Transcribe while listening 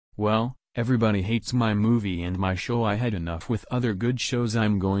Well, everybody hates my movie and my show. I had enough with other good shows.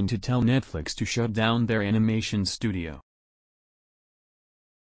 I'm going to tell Netflix to shut down their animation studio.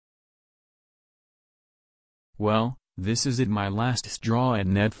 Well, this is it, my last straw at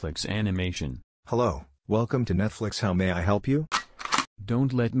Netflix Animation. Hello, welcome to Netflix. How may I help you?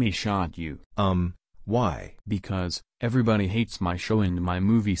 Don't let me shot you. Why? Because everybody hates my show and my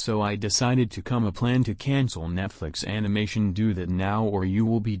movie, so I decided to come a plan to cancel Netflix Animation. Do that now or you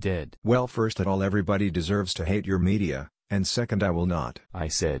will be dead. Well, first of all, everybody deserves to hate your media, and second, I will not. I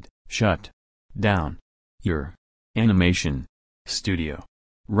said, shut down your animation studio.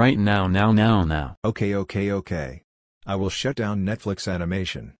 Right now, now. Okay. I will shut down Netflix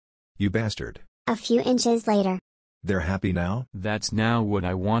Animation. You bastard. A few inches later. They're happy now? That's now what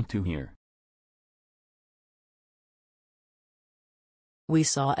I want to hear. We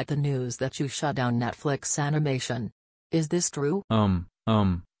saw at the news that you shut down Netflix Animation. Is this true?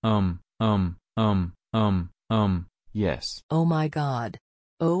 Yes. Oh my god.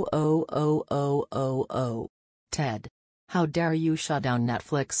 Oh. Ted. How dare you shut down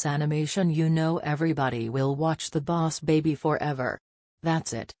Netflix Animation? You know everybody will watch The Boss Baby forever.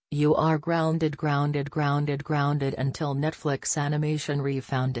 That's it, you are grounded until Netflix Animation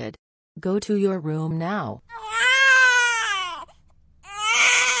refounded. Go to your room now.